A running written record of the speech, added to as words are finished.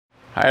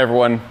Hi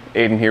everyone,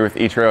 Aidan here with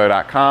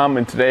etrailer.com,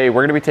 and today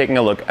we're going to be taking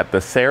a look at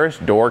the Saris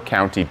Door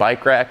County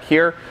bike rack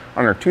here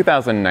on our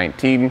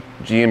 2019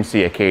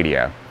 GMC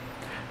Acadia.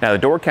 Now the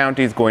Door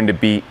County is going to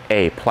be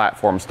a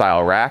platform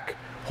style rack,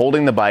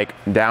 holding the bike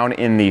down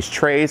in these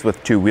trays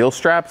with two wheel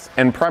straps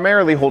and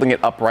primarily holding it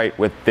upright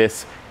with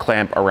this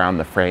clamp around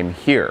the frame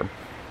here.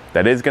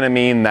 That is going to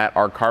mean that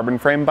our carbon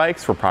frame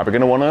bikes we're probably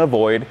going to want to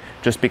avoid,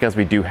 just because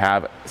we do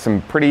have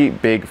some pretty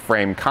big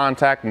frame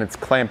contact and it's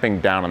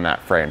clamping down on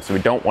that frame, so we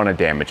don't want to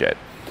damage it.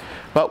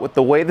 But with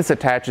the way this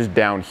attaches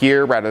down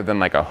here rather than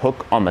like a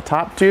hook on the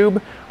top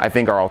tube, I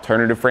think our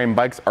alternative frame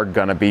bikes are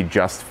going to be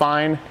just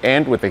fine,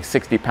 and with a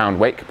 60-pound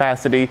weight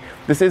capacity,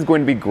 this is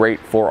going to be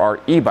great for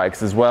our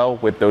e-bikes as well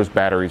with those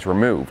batteries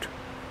removed.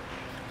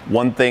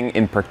 One thing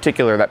in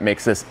particular that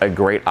makes this a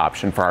great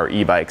option for our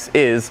e-bikes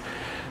is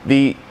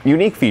the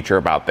unique feature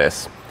about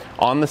this.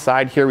 On the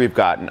side here we've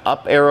got an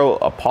up arrow,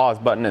 a pause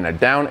button, and a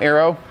down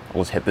arrow.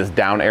 We'll just hit this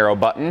down arrow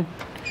button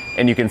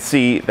and you can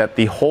see that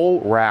the whole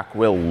rack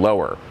will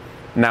lower.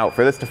 Now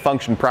for this to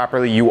function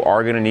properly, you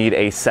are going to need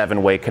a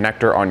 7-way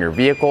connector on your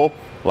vehicle.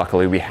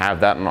 Luckily we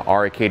have that on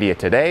our Acadia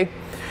today.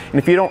 And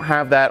if you don't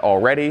have that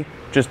already,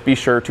 just be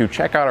sure to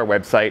check out our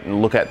website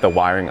and look at the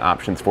wiring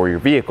options for your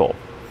vehicle.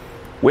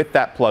 With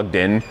that plugged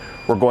in,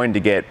 we're going to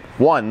get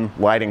one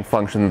lighting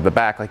function in the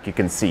back like you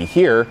can see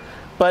here,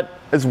 but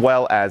as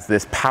well as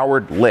this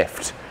powered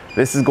lift.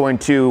 This is going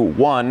to,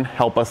 one,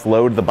 help us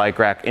load the bike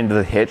rack into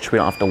the hitch. We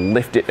don't have to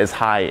lift it as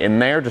high in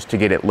there just to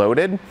get it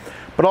loaded,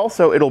 but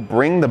also it'll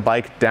bring the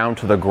bike down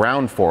to the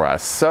ground for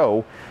us.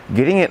 So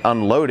getting it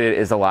unloaded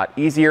is a lot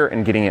easier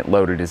and getting it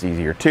loaded is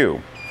easier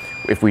too.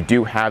 If we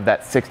do have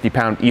that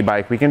 60-pound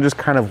e-bike, we can just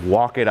kind of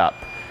walk it up.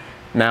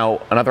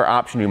 Now, another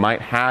option you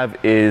might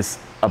have is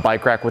a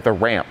bike rack with a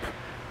ramp.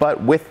 But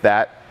with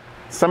that,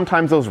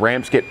 sometimes those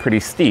ramps get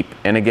pretty steep.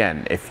 And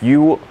again, if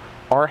you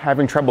are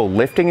having trouble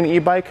lifting an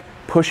e-bike,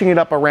 pushing it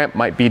up a ramp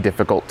might be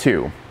difficult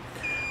too.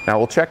 Now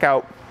we'll check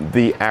out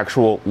the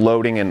actual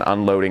loading and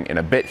unloading in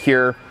a bit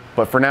here,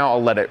 but for now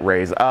I'll let it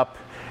raise up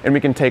and we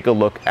can take a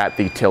look at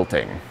the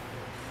tilting.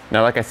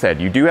 Now like I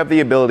said, you do have the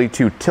ability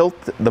to tilt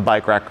the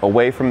bike rack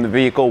away from the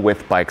vehicle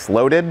with bikes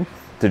loaded.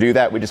 To do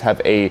that, we just have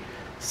a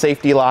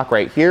safety lock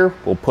right here.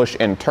 We'll push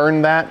and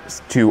turn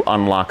that to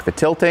unlock the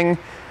tilting.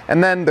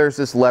 And then there's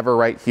this lever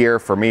right here.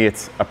 For me,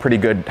 it's a pretty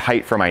good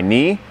height for my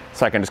knee,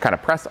 so I can just kind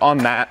of press on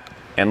that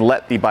and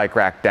let the bike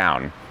rack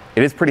down.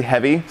 It is pretty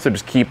heavy, so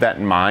just keep that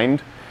in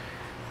mind.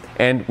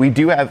 And we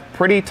do have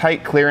pretty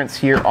tight clearance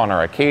here on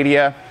our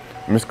Acadia.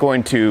 I'm just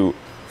going to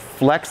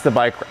flex the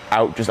bike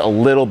out just a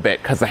little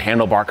bit because the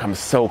handlebar comes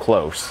so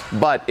close,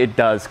 but it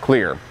does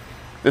clear.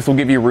 This will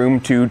give you room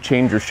to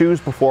change your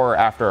shoes before or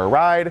after a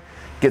ride,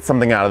 get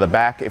something out of the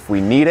back if we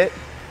need it,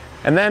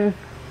 and then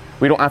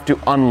we don't have to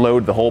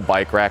unload the whole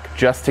bike rack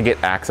just to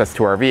get access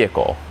to our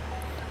vehicle.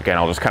 Again,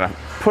 I'll just kind of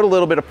put a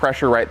little bit of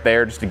pressure right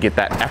there just to get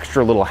that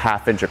extra little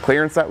 ½ inch of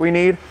clearance that we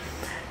need.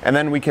 And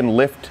then we can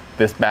lift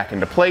this back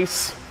into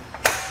place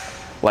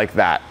like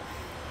that.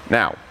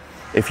 Now,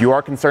 if you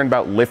are concerned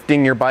about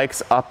lifting your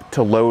bikes up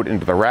to load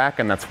into the rack,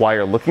 and that's why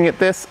you're looking at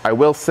this, I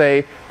will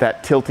say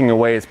that tilting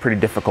away is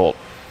pretty difficult.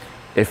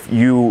 If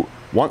you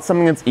want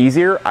something that's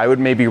easier, I would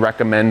maybe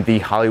recommend the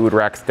Hollywood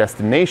Rack's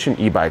Destination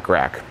e-bike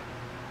rack.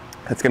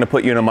 It's going to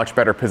put you in a much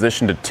better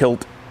position to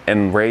tilt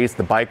and raise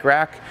the bike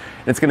rack.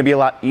 It's going to be a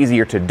lot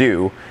easier to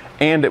do,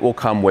 and it will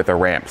come with a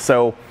ramp.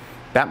 So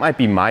that might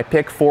be my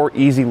pick for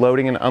easy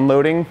loading and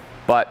unloading,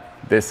 but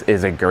this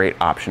is a great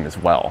option as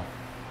well.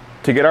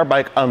 To get our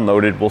bike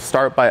unloaded, we'll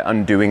start by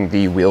undoing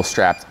the wheel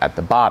straps at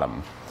the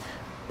bottom,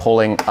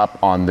 pulling up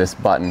on this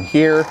button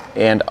here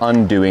and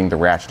undoing the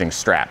ratcheting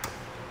strap.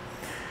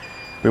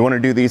 We want to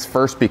do these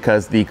first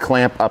because the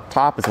clamp up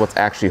top is what's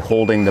actually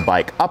holding the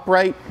bike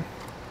upright.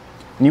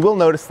 And you will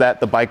notice that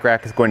the bike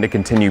rack is going to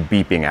continue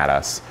beeping at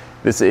us.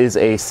 This is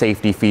a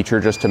safety feature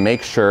just to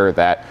make sure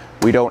that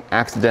we don't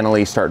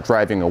accidentally start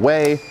driving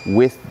away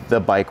with the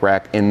bike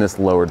rack in this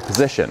lowered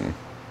position.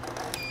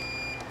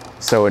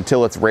 So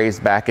until it's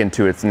raised back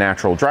into its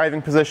natural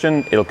driving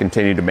position, it'll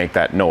continue to make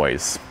that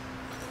noise.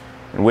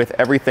 And with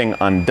everything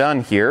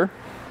undone here,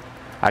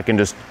 I can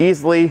just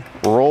easily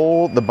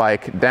roll the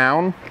bike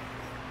down.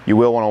 You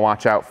will want to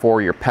watch out for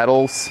your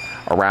pedals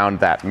around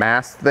that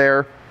mast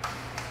there.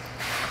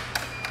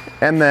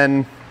 And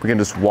then we can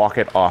just walk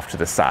it off to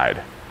the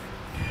side.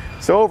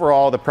 So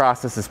overall, the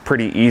process is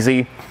pretty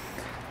easy.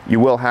 You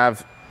will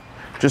have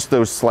just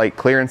those slight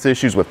clearance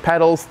issues with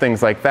pedals,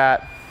 things like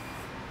that.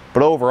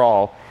 But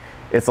overall,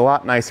 it's a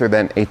lot nicer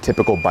than a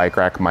typical bike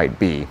rack might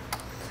be.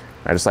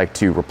 I just like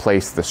to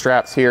replace the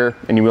straps here,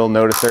 and you will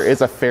notice there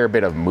is a fair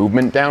bit of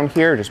movement down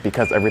here just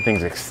because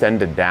everything's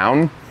extended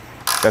down.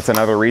 That's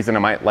another reason I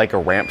might like a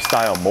ramp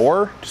style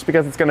more, just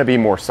because it's going to be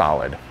more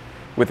solid.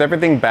 With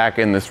everything back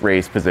in this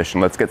raised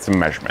position, let's get some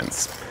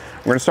measurements.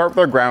 We're going to start with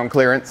our ground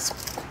clearance.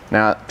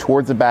 Now,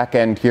 towards the back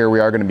end here, we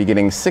are going to be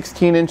getting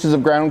 16 inches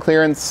of ground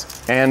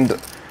clearance, and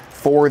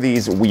for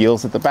these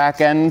wheels at the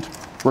back end,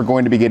 we're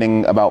going to be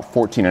getting about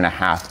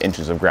 14.5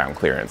 inches of ground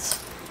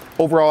clearance.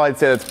 Overall, I'd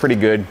say that's pretty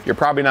good. You're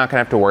probably not gonna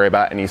have to worry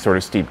about any sort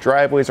of steep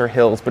driveways or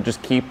hills, but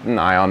just keep an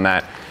eye on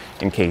that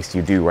in case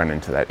you do run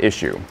into that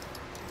issue.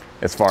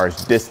 As far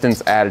as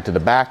distance added to the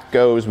back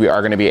goes, we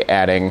are gonna be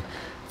adding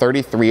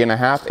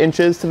 33.5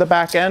 inches to the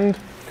back end.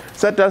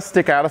 So that does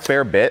stick out a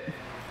fair bit.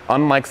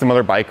 Unlike some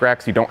other bike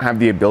racks, you don't have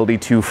the ability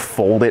to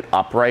fold it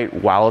upright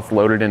while it's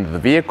loaded into the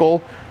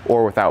vehicle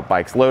or without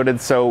bikes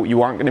loaded, so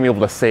you aren't gonna be able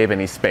to save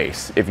any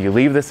space. If you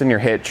leave this in your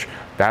hitch,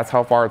 that's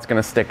how far it's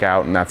gonna stick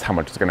out and that's how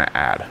much it's gonna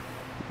add.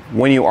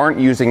 When you aren't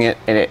using it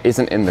and it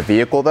isn't in the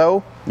vehicle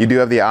though, you do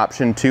have the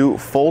option to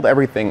fold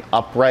everything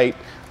upright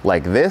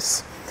like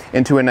this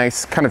into a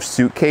nice kind of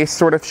suitcase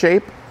sort of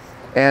shape.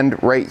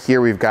 And right here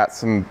we've got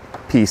some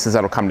pieces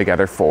that'll come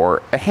together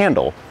for a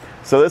handle.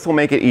 So this will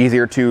make it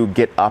easier to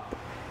get up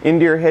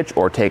into your hitch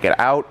or take it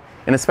out.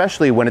 And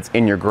especially when it's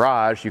in your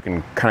garage, you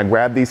can kind of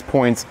grab these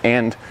points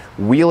and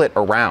wheel it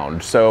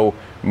around. So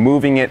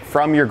moving it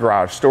from your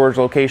garage storage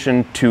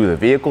location to the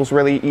vehicle is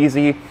really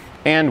easy.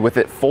 And with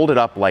it folded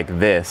up like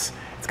this,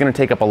 it's gonna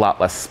take up a lot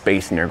less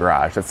space in your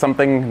garage. That's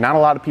something not a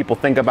lot of people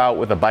think about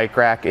with a bike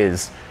rack.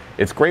 Is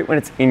it's great when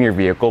it's in your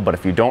vehicle, but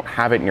if you don't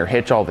have it in your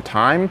hitch all the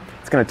time,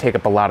 it's gonna take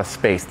up a lot of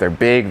space. They're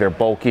big, they're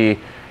bulky,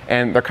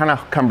 and they're kind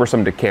of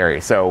cumbersome to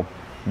carry. So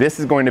this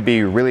is going to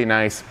be really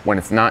nice when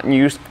it's not in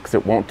use because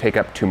it won't take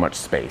up too much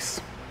space.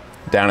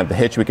 Down at the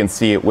hitch, we can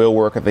see it will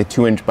work with a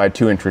 2" by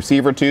 2"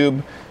 receiver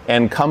tube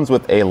and comes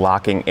with a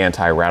locking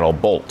anti-rattle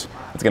bolt.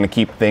 It's going to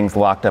keep things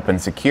locked up and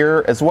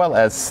secure as well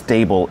as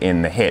stable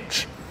in the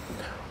hitch.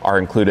 Our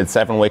included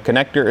 7-way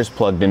connector is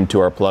plugged into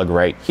our plug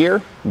right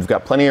here. We've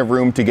got plenty of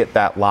room to get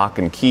that lock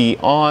and key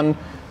on,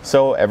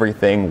 so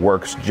everything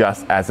works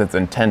just as it's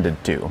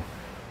intended to.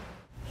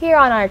 Here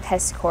on our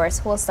test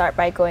course, we'll start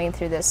by going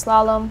through the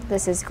slalom.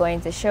 This is going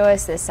to show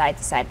us the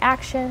side-to-side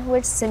action,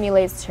 which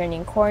simulates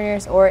turning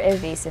corners or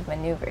evasive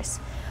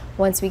maneuvers.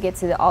 Once we get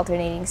to the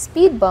alternating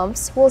speed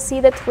bumps, we'll see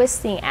the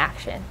twisting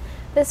action.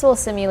 This will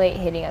simulate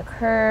hitting a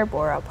curb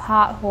or a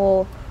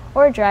pothole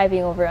or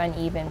driving over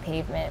uneven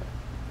pavement.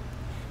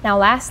 Now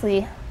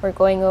lastly, we're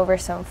going over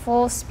some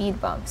full speed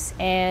bumps,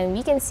 and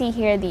we can see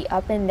here the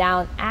up and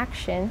down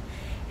action,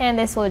 and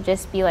this will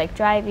just be like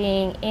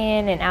driving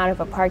in and out of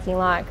a parking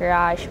lot,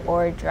 garage,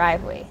 or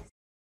driveway.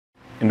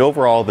 And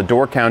overall, the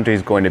door county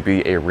is going to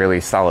be a really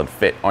solid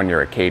fit on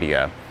your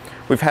Acadia.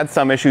 We've had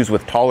some issues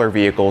with taller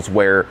vehicles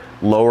where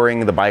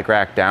lowering the bike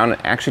rack down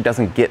actually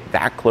doesn't get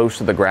that close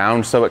to the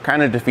ground, so it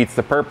kind of defeats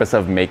the purpose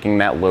of making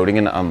that loading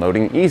and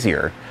unloading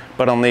easier.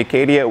 But on the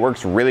Acadia, it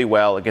works really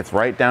well. It gets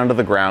right down to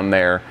the ground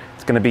there.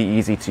 It's going to be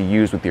easy to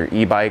use with your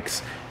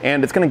e-bikes,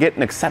 and it's going to get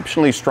an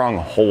exceptionally strong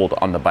hold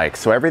on the bike.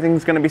 So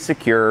everything's going to be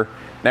secure,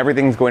 and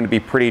everything's going to be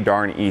pretty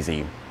darn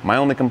easy. My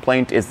only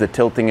complaint is the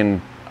tilting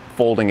and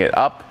folding it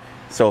up.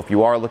 So if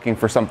you are looking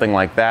for something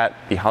like that,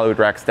 the Hollywood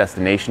Racks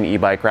Destination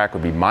e-bike rack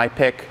would be my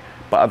pick,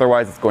 but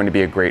otherwise it's going to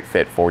be a great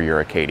fit for your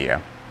Acadia.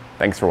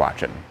 Thanks for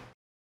watching.